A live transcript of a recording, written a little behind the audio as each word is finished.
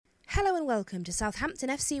Hello and welcome to Southampton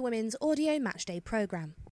FC Women's audio matchday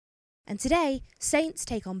programme. And today, Saints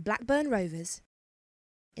take on Blackburn Rovers.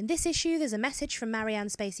 In this issue, there's a message from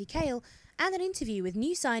Marieanne Spacey-Cale and an interview with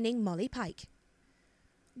new signing Molly Pike.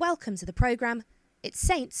 Welcome to the programme. It's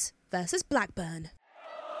Saints versus Blackburn.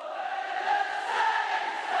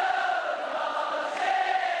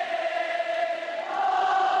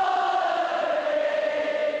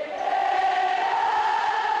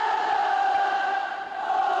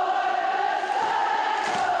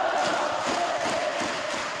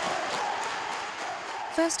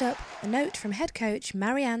 First up, a note from head coach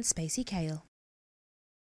Marieanne Spacey-Cale.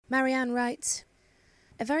 Marieanne writes,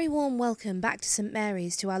 "A very warm welcome back to St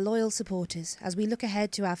Mary's to our loyal supporters as we look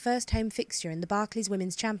ahead to our first home fixture in the Barclays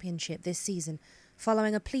Women's Championship this season,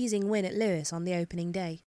 following a pleasing win at Lewes on the opening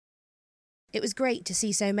day. It was great to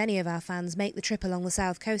see so many of our fans make the trip along the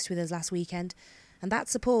south coast with us last weekend, and that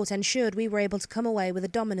support ensured we were able to come away with a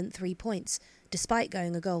dominant 3 points, despite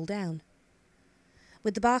going a goal down.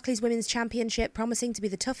 With the Barclays Women's Championship promising to be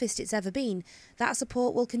the toughest it's ever been, that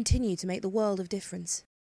support will continue to make the world of difference.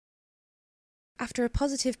 After a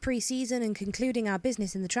positive pre-season and concluding our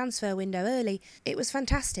business in the transfer window early, it was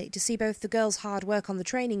fantastic to see both the girls' hard work on the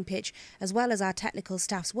training pitch as well as our technical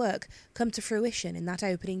staff's work come to fruition in that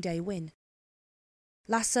opening day win.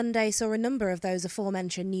 Last Sunday saw a number of those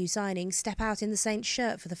aforementioned new signings step out in the Saints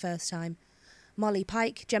shirt for the first time. Molly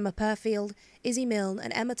Pike, Gemma Purfield, Izzy Milne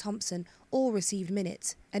and Emma Thompson all received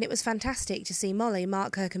minutes, and it was fantastic to see Molly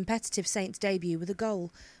mark her competitive Saints debut with a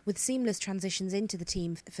goal, with seamless transitions into the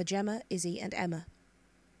team for Gemma, Izzy and Emma.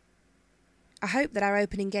 I hope that our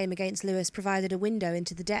opening game against Lewes provided a window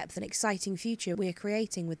into the depth and exciting future we are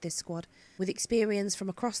creating with this squad, with experience from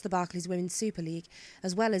across the Barclays Women's Super League,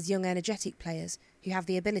 as well as young energetic players who have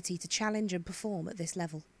the ability to challenge and perform at this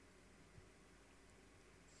level.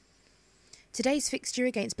 Today's fixture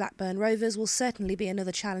against Blackburn Rovers will certainly be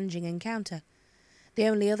another challenging encounter. The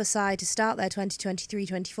only other side to start their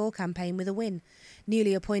 2023-24 campaign with a win,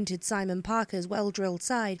 newly appointed Simon Parker's well-drilled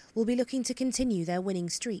side, will be looking to continue their winning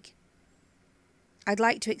streak. I'd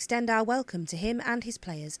like to extend our welcome to him and his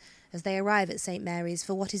players as they arrive at St Mary's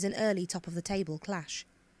for what is an early top-of-the-table clash.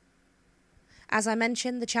 As I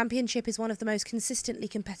mentioned, the Championship is one of the most consistently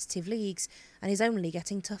competitive leagues and is only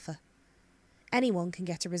getting tougher. Anyone can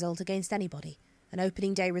get a result against anybody, and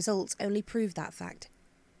opening day results only prove that fact.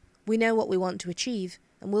 We know what we want to achieve,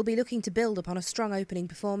 and we'll be looking to build upon a strong opening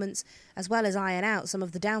performance, as well as iron out some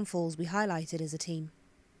of the downfalls we highlighted as a team.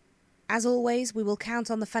 As always, we will count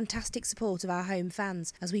on the fantastic support of our home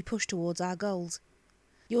fans as we push towards our goals.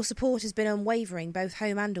 Your support has been unwavering both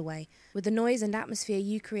home and away, with the noise and atmosphere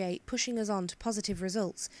you create pushing us on to positive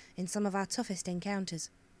results in some of our toughest encounters.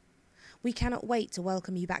 We cannot wait to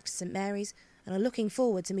welcome you back to St Mary's, and are looking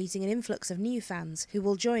forward to meeting an influx of new fans who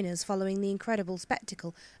will join us following the incredible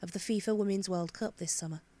spectacle of the FIFA Women's World Cup this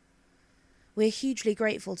summer. We're hugely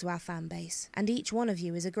grateful to our fan base, and each one of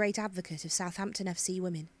you is a great advocate of Southampton FC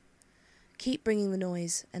women. Keep bringing the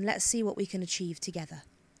noise, and let's see what we can achieve together.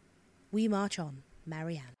 We march on,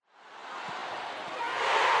 Marieanne.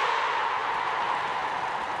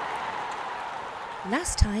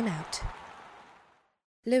 Last time out.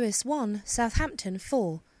 Lewes 1, Southampton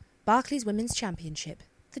 4. Barclays Women's Championship,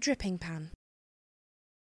 the dripping pan.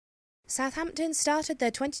 Southampton started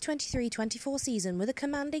their 2023-24 season with a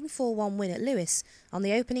commanding 4-1 win at Lewes on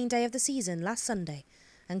the opening day of the season last Sunday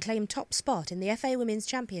and claimed top spot in the FA Women's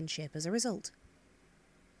Championship as a result.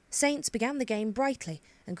 Saints began the game brightly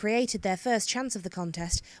and created their first chance of the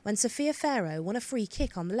contest when Sophia Farrow won a free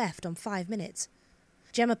kick on the left on 5 minutes.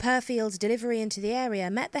 Gemma Purfield's delivery into the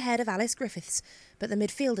area met the head of Alice Griffiths, but the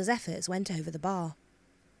midfielder's efforts went over the bar.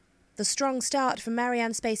 The strong start from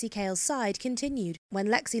Marieanne Spacey-Cale's side continued when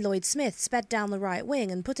Lexi Lloyd-Smith sped down the right wing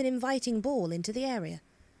and put an inviting ball into the area.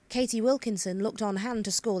 Katie Wilkinson looked on hand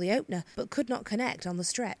to score the opener, but could not connect on the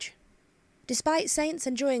stretch. Despite Saints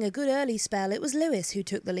enjoying a good early spell, it was Lewes who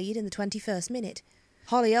took the lead in the 21st minute.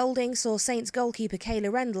 Holly Olding saw Saints goalkeeper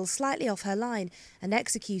Kayla Rendell slightly off her line and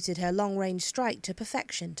executed her long-range strike to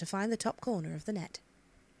perfection to find the top corner of the net.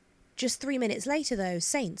 Just 3 minutes later, though,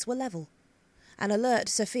 Saints were level. An alert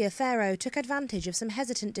Sophia Farrow took advantage of some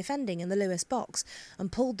hesitant defending in the Lewes box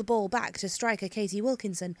and pulled the ball back to striker Katie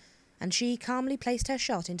Wilkinson, and she calmly placed her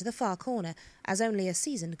shot into the far corner, as only a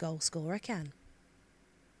seasoned goal scorer can.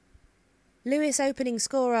 Lewes opening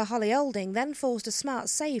scorer Holly Olding then forced a smart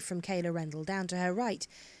save from Kayla Rendell down to her right,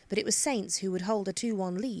 but it was Saints who would hold a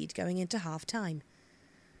 2-1 lead going into half-time.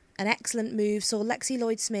 An excellent move saw Lexi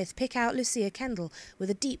Lloyd-Smith pick out Lucia Kendall with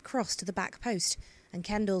a deep cross to the back post, and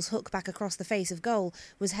Kendall's hook back across the face of goal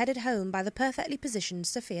was headed home by the perfectly positioned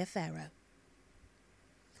Sophia Farrow.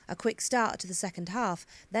 A quick start to the second half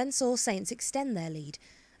then saw Saints extend their lead,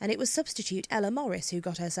 and it was substitute Ella Morris who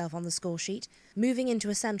got herself on the score sheet, moving into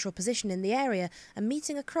a central position in the area and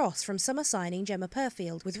meeting a cross from summer signing Gemma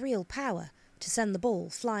Purfield with real power to send the ball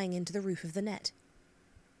flying into the roof of the net.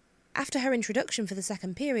 After her introduction for the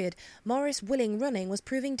second period, Morris' willing running was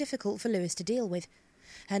proving difficult for Lewes to deal with.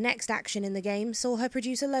 Her next action in the game saw her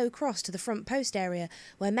produce a low cross to the front post area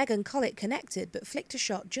where Megan Collett connected but flicked a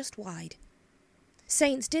shot just wide.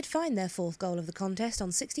 Saints did find their fourth goal of the contest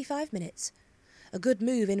on 65 minutes. A good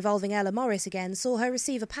move involving Ella Morris again saw her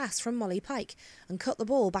receive a pass from Molly Pike and cut the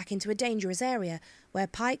ball back into a dangerous area where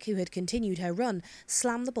Pike, who had continued her run,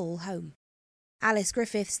 slammed the ball home. Alice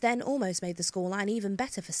Griffiths then almost made the scoreline even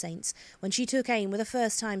better for Saints when she took aim with a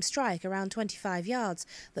first-time strike around 25 yards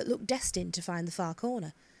that looked destined to find the far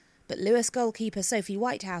corner. But Lewes goalkeeper Sophie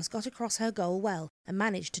Whitehouse got across her goal well and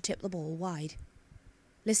managed to tip the ball wide.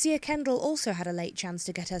 Lucia Kendall also had a late chance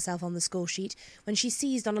to get herself on the score sheet when she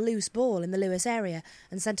seized on a loose ball in the Lewes area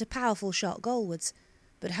and sent a powerful shot goalwards,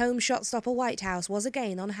 but home shot stopper Whitehouse was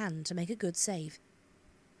again on hand to make a good save.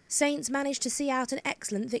 Saints managed to see out an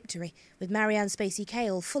excellent victory, with Marieanne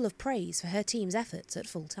Spacey-Cale full of praise for her team's efforts at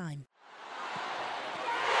full time.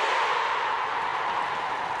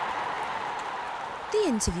 The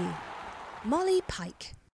interview. Molly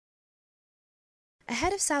Pike.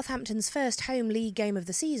 Ahead of Southampton's first home league game of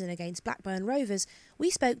the season against Blackburn Rovers, we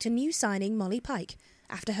spoke to new signing Molly Pike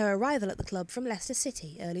after her arrival at the club from Leicester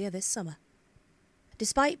City earlier this summer.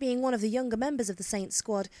 Despite being one of the younger members of the Saints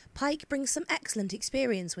squad, Pike brings some excellent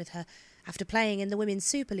experience with her after playing in the Women's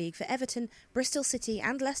Super League for Everton, Bristol City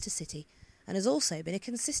and Leicester City, and has also been a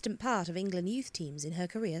consistent part of England youth teams in her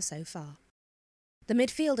career so far. The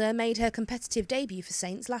midfielder made her competitive debut for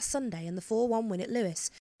Saints last Sunday in the 4-1 win at Lewes,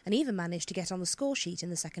 and even managed to get on the score sheet in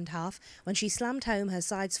the second half when she slammed home her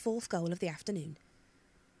side's fourth goal of the afternoon.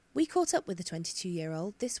 We caught up with the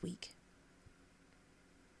 22-year-old this week.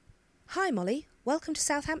 Hi Molly, welcome to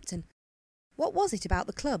Southampton. What was it about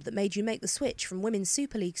the club that made you make the switch from Women's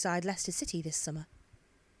Super League side Leicester City this summer?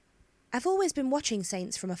 I've always been watching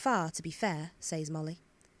Saints from afar, to be fair, says Molly.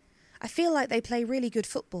 I feel like they play really good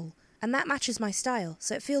football, and that matches my style,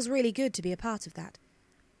 so it feels really good to be a part of that.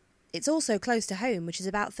 It's also close to home, which is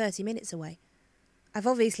about 30 minutes away. I've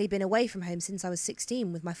obviously been away from home since I was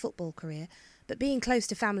 16 with my football career, but being close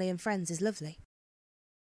to family and friends is lovely.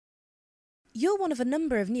 You're one of a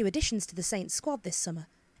number of new additions to the Saints squad this summer.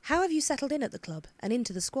 How have you settled in at the club and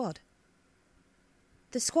into the squad?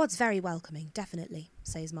 The squad's very welcoming, definitely,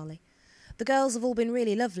 says Molly. The girls have all been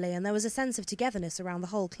really lovely and there was a sense of togetherness around the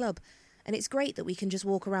whole club, and it's great that we can just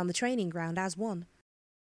walk around the training ground as one.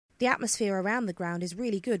 The atmosphere around the ground is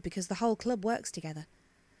really good because the whole club works together.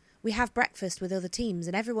 We have breakfast with other teams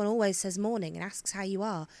and everyone always says morning and asks how you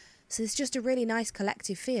are, so it's just a really nice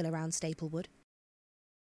collective feel around Staplewood.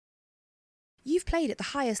 You've played at the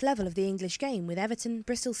highest level of the English game with Everton,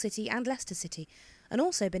 Bristol City and Leicester City, and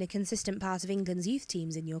also been a consistent part of England's youth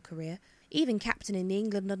teams in your career, even captaining the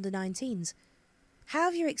England under-19s. How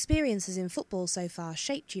have your experiences in football so far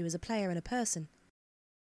shaped you as a player and a person?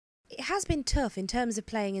 It has been tough in terms of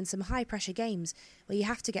playing in some high-pressure games where you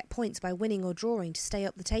have to get points by winning or drawing to stay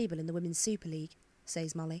up the table in the Women's Super League,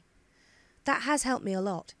 says Molly. That has helped me a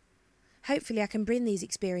lot. Hopefully I can bring these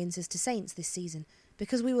experiences to Saints this season,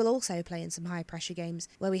 because we will also play in some high-pressure games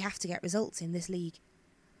where we have to get results in this league.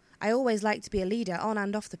 I always like to be a leader on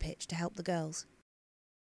and off the pitch to help the girls.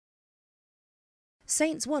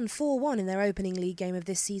 Saints won 4-1 in their opening league game of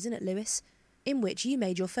this season at Lewes, in which you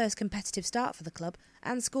made your first competitive start for the club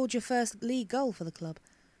and scored your first league goal for the club.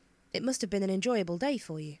 It must have been an enjoyable day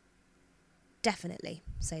for you. Definitely,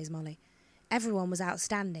 says Molly. Everyone was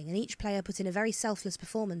outstanding and each player put in a very selfless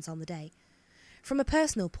performance on the day. From a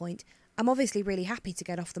personal point, I'm obviously really happy to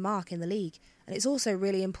get off the mark in the league, and it's also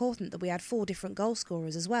really important that we had 4 different goal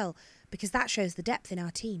scorers as well, because that shows the depth in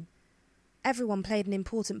our team. Everyone played an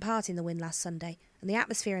important part in the win last Sunday, and the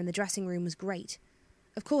atmosphere in the dressing room was great.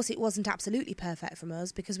 Of course it wasn't absolutely perfect from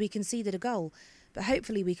us because we conceded a goal, but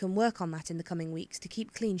hopefully we can work on that in the coming weeks to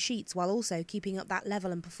keep clean sheets while also keeping up that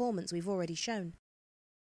level and performance we've already shown.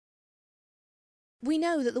 We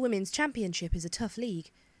know that the Women's Championship is a tough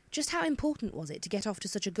league. Just how important was it to get off to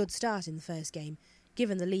such a good start in the first game,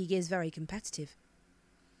 given the league is very competitive?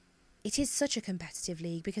 It is such a competitive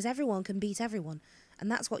league because everyone can beat everyone,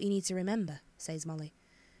 and that's what you need to remember, says Molly.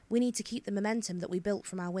 We need to keep the momentum that we built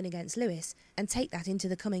from our win against Lewes and take that into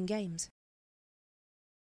the coming games.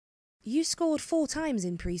 You scored 4 times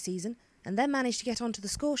in pre-season and then managed to get onto the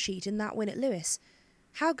score sheet in that win at Lewes.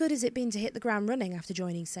 How good has it been to hit the ground running after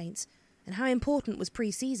joining Saints? and how important was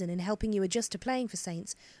pre-season in helping you adjust to playing for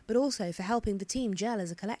Saints, but also for helping the team gel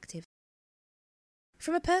as a collective.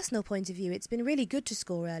 From a personal point of view, it's been really good to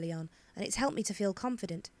score early on, and it's helped me to feel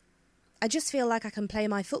confident. I just feel like I can play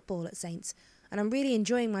my football at Saints, and I'm really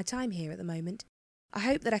enjoying my time here at the moment. I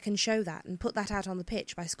hope that I can show that and put that out on the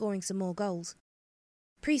pitch by scoring some more goals.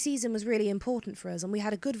 Pre-season was really important for us, and we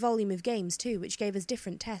had a good volume of games too, which gave us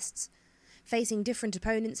different tests. Facing different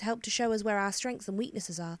opponents helped to show us where our strengths and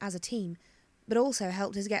weaknesses are as a team, but also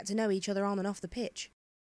helped us get to know each other on and off the pitch.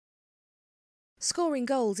 Scoring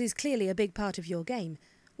goals is clearly a big part of your game.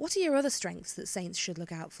 What are your other strengths that Saints should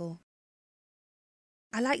look out for?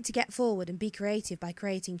 I like to get forward and be creative by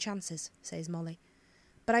creating chances, says Molly.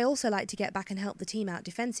 But I also like to get back and help the team out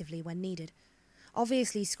defensively when needed.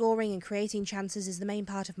 Obviously, scoring and creating chances is the main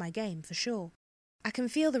part of my game, for sure. I can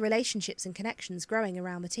feel the relationships and connections growing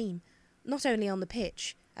around the team, not only on the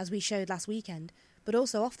pitch, as we showed last weekend, but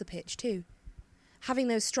also off the pitch too. Having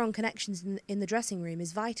those strong connections in the dressing room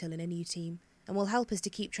is vital in a new team, and will help us to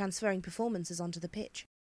keep transferring performances onto the pitch.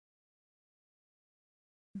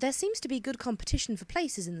 There seems to be good competition for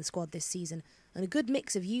places in the squad this season, and a good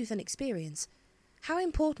mix of youth and experience. How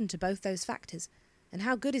important are both those factors, and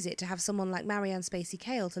how good is it to have someone like Marieanne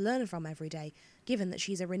Spacey-Cale to learn from every day, given that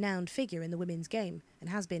she's a renowned figure in the women's game, and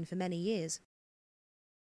has been for many years?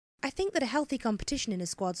 I think that a healthy competition in a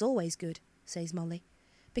squad's always good, says Molly,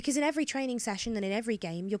 because in every training session and in every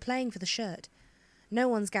game you're playing for the shirt. No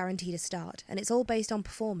one's guaranteed a start, and it's all based on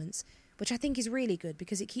performance, which I think is really good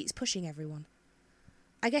because it keeps pushing everyone.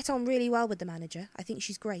 I get on really well with the manager. I think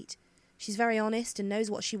she's great. She's very honest and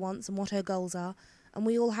knows what she wants and what her goals are, and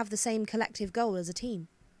we all have the same collective goal as a team.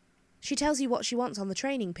 She tells you what she wants on the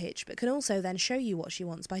training pitch, but can also then show you what she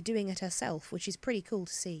wants by doing it herself, which is pretty cool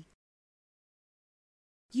to see.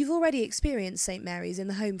 You've already experienced St Mary's in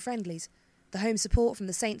the home friendlies. The home support from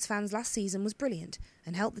the Saints fans last season was brilliant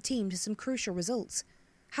and helped the team to some crucial results.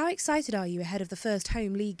 How excited are you ahead of the first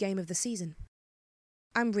home league game of the season?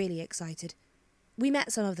 I'm really excited. We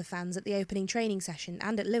met some of the fans at the opening training session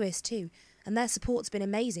and at Lewes too, and their support's been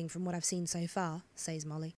amazing from what I've seen so far, says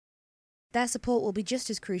Molly. Their support will be just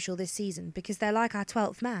as crucial this season because they're like our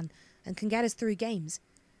 12th man and can get us through games.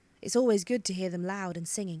 It's always good to hear them loud and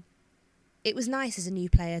singing. It was nice as a new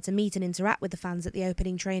player to meet and interact with the fans at the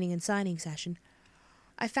opening training and signing session.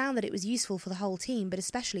 I found that it was useful for the whole team, but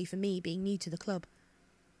especially for me being new to the club.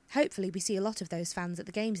 Hopefully we see a lot of those fans at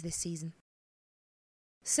the games this season.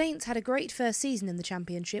 Saints had a great first season in the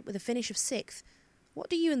Championship with a finish of 6th. What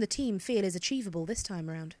do you and the team feel is achievable this time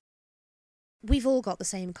around? We've all got the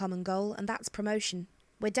same common goal, and that's promotion.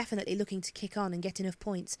 We're definitely looking to kick on and get enough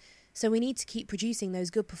points, so we need to keep producing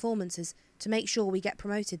those good performances to make sure we get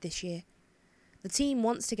promoted this year. The team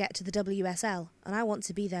wants to get to the WSL, and I want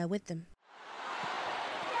to be there with them.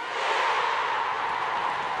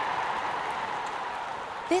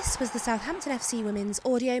 This was the Southampton FC Women's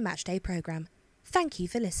Audio Matchday programme. Thank you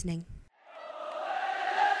for listening.